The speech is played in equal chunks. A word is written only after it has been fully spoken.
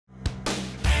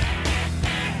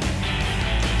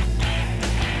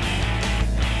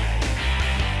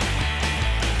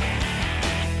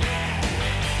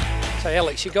So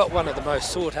Alex, you got one of the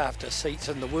most sought after seats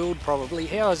in the world probably.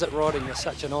 How is it riding with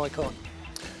such an icon?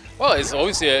 Well, it's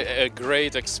obviously a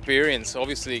great experience.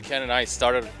 Obviously, Ken and I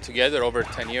started together over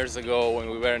 10 years ago when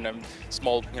we were in a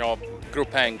small,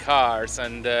 group hang cars,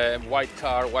 and white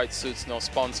car, white suits, no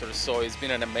sponsors. So it's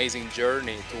been an amazing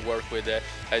journey to work with a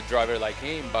driver like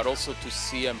him, but also to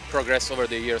see him progress over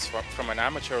the years from an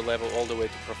amateur level all the way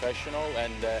to professional,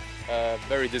 and a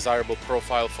very desirable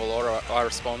profile for all our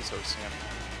sponsors.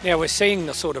 Now we're seeing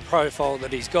the sort of profile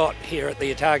that he's got here at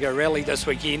the Otago Rally this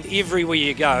weekend. Everywhere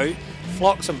you go,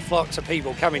 flocks and flocks of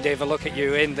people coming to have a look at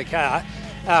you and the car.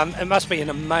 It must be an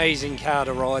amazing car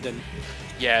to ride in.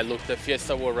 Yeah, look, the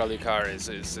Fiesta World Rally car is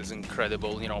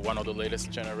incredible. One of the latest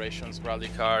generations rally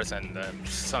cars, and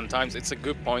sometimes it's a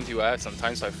good point you add.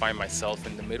 Sometimes I find myself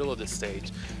in the middle of the stage,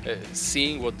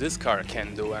 seeing what this car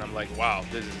can do, and I'm like, wow,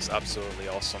 this is absolutely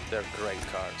awesome. They're great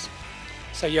cars.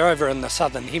 So you're over in the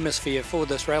Southern Hemisphere for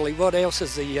this rally. What else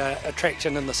is the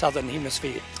attraction in the Southern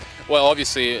Hemisphere? Well,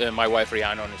 obviously my wife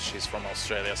Rhiannon, she's from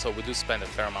Australia, so we do spend a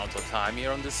fair amount of time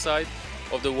here on this side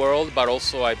of the world, but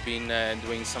also I've been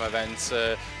doing some events.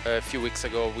 A few weeks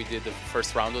ago we did the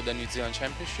first round of the New Zealand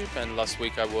Championship, and last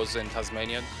week I was in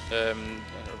Tasmania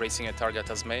racing at Targa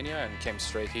Tasmania and came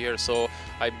straight here. So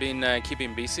I've been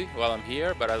keeping busy while I'm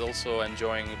here, but I'm also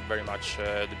enjoying very much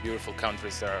the beautiful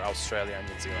countries that are Australia and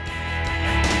New Zealand.